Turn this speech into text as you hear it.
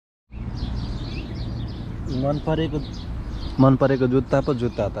मन परेको जुत्ता पो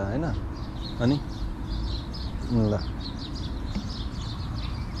जुत्ता त हैन अनि ल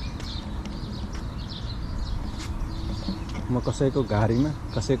म कसैको घारीमा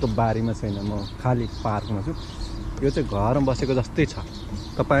कसैको बारीमा छैन म खाली पार्कमा छु यो चाहिँ घरमा बसेको जस्तै छ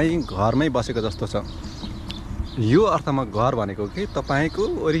तपाईं घरमै बसेको जस्तो छ यो अर्थमा घर भनेको कि तपाईको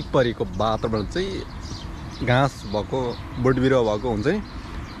वरिपरिको वातावरण चाहिँ घाँस भएको बोटबिरुवा भएको हुन्छ नि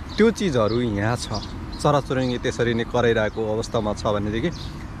त्यो चीजहरु यहाँ छ चराचुरुङ्गी त्यसरी नै कराइरहेको अवस्थामा छ भनेदेखि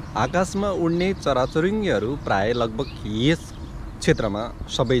आकाशमा उड्ने चराचुरुङ्गीहरु प्राय लगभग यस क्षेत्रमा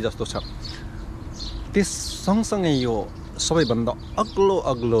सबै जस्तो छ त्यस सँगसँगै यो सबैभन्दा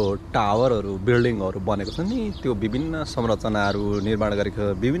अग्लो टावरहरु बिल्डिङहरु बनेको छ नि त्यो विभिन्न संरचनाहरु निर्माण गरेको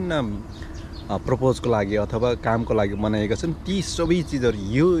विभिन्न प्रपोजको लागि अथवा कामको लागि बनाएका छन् ती सबै चीजहरु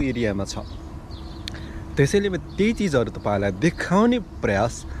यो एरियामा छ त्यसैले म त्यही चीजहरु तपाईलाई देखाउने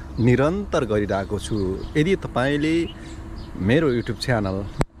प्रयास निरन्तर गरिरहेको छु यदि तपाईले मेरो युट्युब च्यानल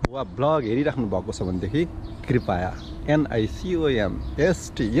वा ब्लग हेरिराख्नु भएको छ भनेदेखि कृपया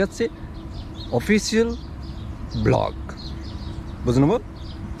NICOMSTH अफिसियल ब्लग बुझ्नुभयो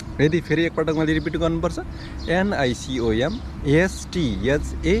यदि फेरि एकपटक मैले रिपिट गर्नुपर्छ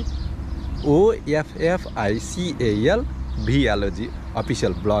NICOMSTHAOFFICAL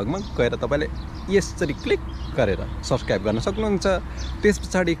अफिसियल ब्लगमा गएर तपाईले यसरी क्लिक गरेर सब्स्क्राइब गर्न सक्नुहुन्छ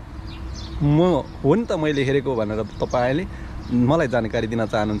त्यसपछि म हो नि त मैले हेरेको भनेर तपाईले मलाई जानकारी दिन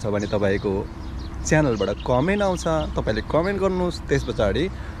चाहनुहुन्छ भने तपाईको च्यानलबाट कमेन्ट आउँछ तपाईले कमेन्ट गर्नुस् त्यसपछि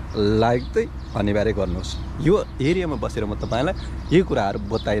लाइक चाहिँ अनिवार्य गर्नुस् यो एरियामा बसेर म तपाईलाई यो कुराहरु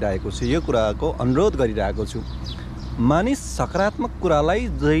बताइरहेको छु यो कुराको अनुरोध गरिरहेको छु मानिस सकारात्मक कुरालाई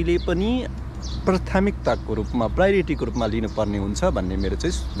जहिले पनि प्राथमिकताको रूपमा प्रायोरिटीको रूपमा लिनुपर्ने हुन्छ भन्ने मेरो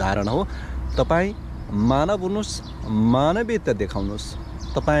चाहिँ धारणा हो तपाई मानव हुनुस् मानवीयता देखाउनुस्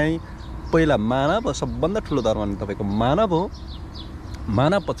तपाई पहिला मानव सबभन्दा ठुलो धर्म भने तपाईको मानव हो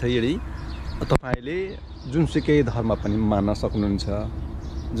मानव पछाडि तपाईले जुनसुकै धर्म पनि मान्न सक्नुहुन्छ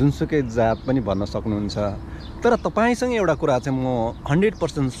जुनसुकै जात पनि भन्न सक्नुहुन्छ तर तपाईसँग एउटा कुरा चाहिँ म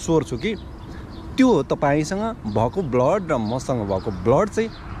 100% स्योर छु कि त्यो तपाईसँग भएको ब्लड र मसँग भएको ब्लड चाहिँ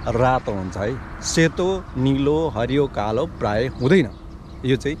रातो हुन्छ है सेतो नीलो हरियो कालो प्राय हुँदैन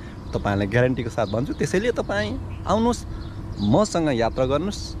यो चाहिँ तपाईलाई ग्यारेन्टीको साथ भन्छु त्यसैले तपाई आउनुस् मसँग यात्रा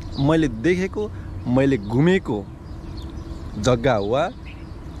गर्नुस् मैले देखेको मैले घुमेको जग्गा वा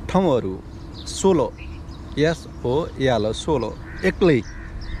ठाउँहरु 16 एक्लै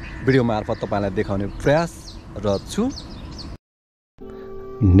भिडियो मार्फत तपाईलाई देखाउने प्रयास गर्छु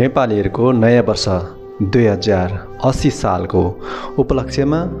नेपालीहरुको नयाँ वर्ष 2080 सालको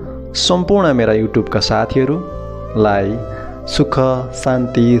उपलक्ष्यमा सम्पूर्ण मेरा युट्युबका साथीहरुलाई सुख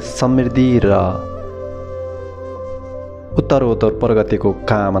शान्ति समृद्धि र उत्तरोत्तर प्रगतिको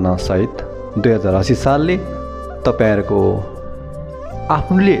कामना सहित 2080 सालले तपाईहरुको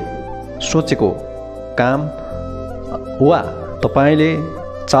आफूले सोचेको काम वा तपाईले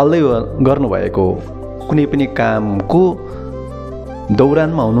चाल्दै गर्नुभएको कुनै पनि कामको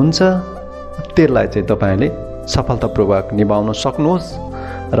दौरानमा हुनुहुन्छ त्यसलाई चाहिँ तपाईले सफलतापूर्वक निभाउन सक्नुहोस्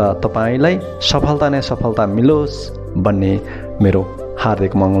र तपाईलाई सफलता नै सफलता मिलोस् भन्ने मेरो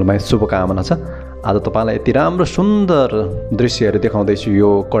हार्दिक मंगलमय शुभकामना छ आज तपाईलाई यति राम्रो सुन्दर दृश्यहरु देखाउँदै छु यो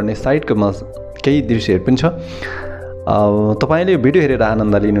कर्ने साइडको केही दृश्यहरु पनि छ तपाईले भिडियो हेरेर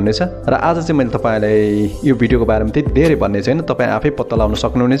आनन्द लिनुहुनेछ र आज चाहिँ मैले तपाईलाई यो भिडियोको बारेमा त्यति धेरै भन्ने छैन तपाई आफै पत्ता लगाउन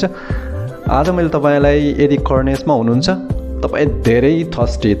सक्नुहुनेछ आज मैले तपाईलाई यदि कर्नेसमा हुनुहुन्छ तपाई धेरै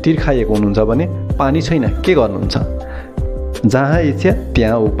थर्स्टी तिर्खाएको हुनुहुन्छ भने पानी छैन के गर्नुहुन्छ जहाँ इच्छा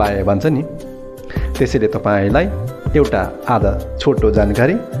त्यहाँ उपाय भन्छ नि त्यसैले तपाईलाई एउटा आधा छोटो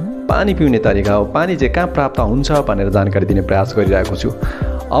जानकारी पानी पिउने तरिका हो पानी चाहिँ कहाँ प्राप्त हुन्छ भनेर जानकारी दिने प्रयास गरिरहेको छु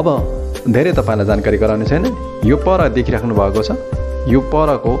अब धेरै तपाईलाई जानकारी गराउने छैन यो पर देखिराख्नु भएको छ यो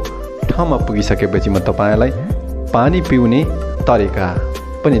परको ठाउँमा पुगिसकेपछि म तपाईलाई पानी पिउने तरिका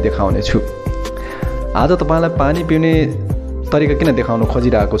पनि देखाउने छु आज तपाईलाई पानी पिउने तरिका किन देखाउन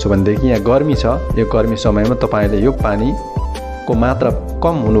खोजिरहेको छु भनेदेखि यहाँ गर्मी छ यो गर्मी समयमा तपाईले यो पानीको मात्रा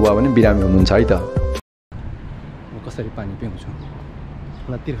कम हुनुभयो भने बिरामी हुनुहुन्छ है त म कसरी पानी पिउँछु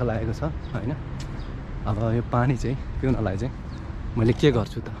मलाई तिर्खा लागेको छ हैन अब यो पानी चाहिँ पिउनलाई चाहिँ मैले के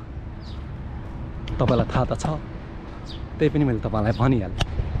गर्छु त तपाईलाई थाहा त छ त्यही पनि मैले तपाईलाई भनिहालेँ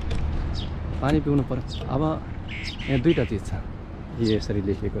पानी पिउनु पर्छ अब यहाँ दुईटा चीज छ यसरी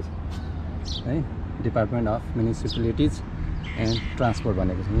लेखिएको छ है डिपार्टमेन्ट अफ म्युनिसिपालिटिज एन्ड ट्रान्सपोर्ट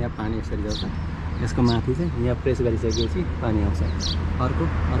भनेको छ यहाँ पानी यसरी जान्छ यसको माथि चाहिँ यहाँ प्रेस गरिसकेपछि पानी आउँछ अर्को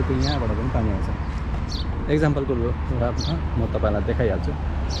यहाँबाट पनि पानी आउँछ एक्जाम्पलको रूपमा म तपाईलाई देखाइहाल्छु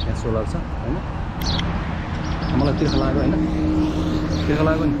यहाँ सोलर छ हैन मलाई तिर्खा लाग्यो हैन त्यसको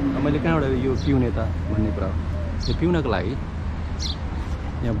लागि मैले कहाँबाट यो पिउने त भन्ने कुरा हो। यो पिउनको लागि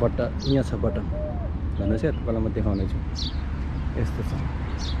यहाँ बट्टा यहाँ छ बटन भन्नुहोस् है, तपाईँलाई म देखाउने छु। यस्तो छ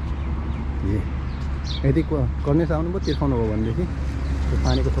यदि कर्नेस आउनुभयो तिर्खाउनु भयो भनेदेखि त्यो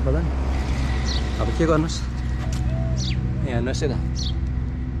पानीको थोपा जाने। अब के गर्नुहोस् यहाँ हेर्नुहोस् है त,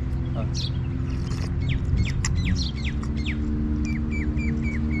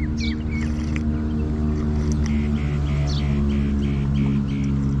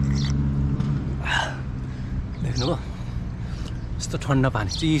 देख्नुभयो यस्तो ठन्डा पानी,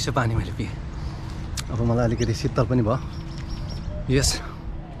 चिसो पानी मैले पिएँ। अब मलाई अलिकति शीतल पनि भयो। यस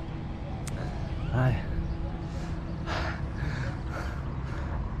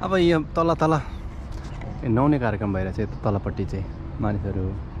अब यहाँ तल नुहाउने कार्यक्रम भइरहेछ। यता तलपट्टि चाहिँ मानिसहरू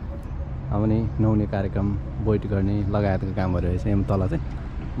आउने नुहाउने कार्यक्रम, बोइट गर्ने लगायतको कामहरू रहेछ। यहाँ तल चाहिँ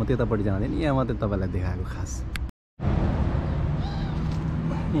म त्यतापट्टि जाँदैन, यहाँ मात्रै तपाईँलाई देखाएको खास।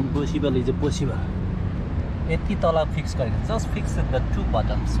 Possible is possible. यति तल फिक्स गरेको, just fix the 2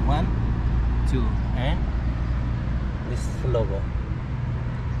 buttons 1 2 and this logo.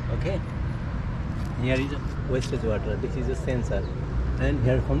 Okay, here is wastage water, this is a sensor, and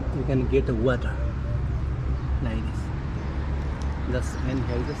here from you can get water like this. Just and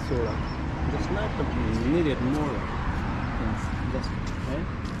here is a soda, just not needed more. Yes, just and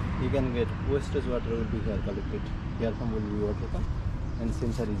you can get wastage water will be here collected. Here from will be water come, and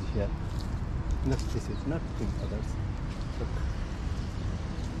sensor is here. No, this is not big others. Look.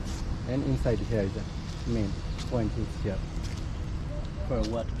 And inside here is the main point is here for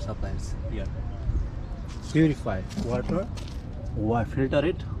water supplies here. Purify water, filter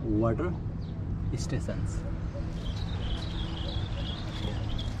it, water stations.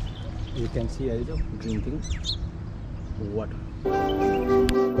 You can see here is drinking water.